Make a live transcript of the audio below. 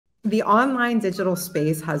The online digital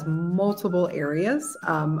space has multiple areas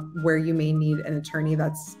where you may need an attorney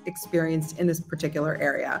that's experienced in this particular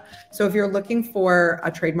area. So if you're looking for a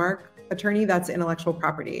trademark attorney, that's intellectual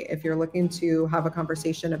property. If you're looking to have a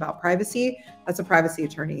conversation about privacy, that's a privacy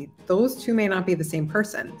attorney. Those two may not be the same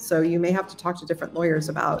person. So you may have to talk to different lawyers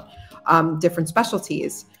about different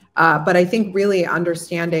specialties. But I think really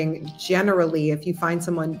understanding generally, if you find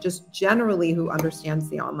someone just generally who understands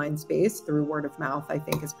the online space through word of mouth, I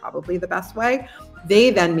think is probably the best way. They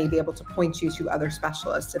then may be able to point you to other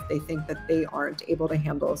specialists if they think that they aren't able to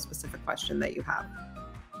handle a specific question that you have.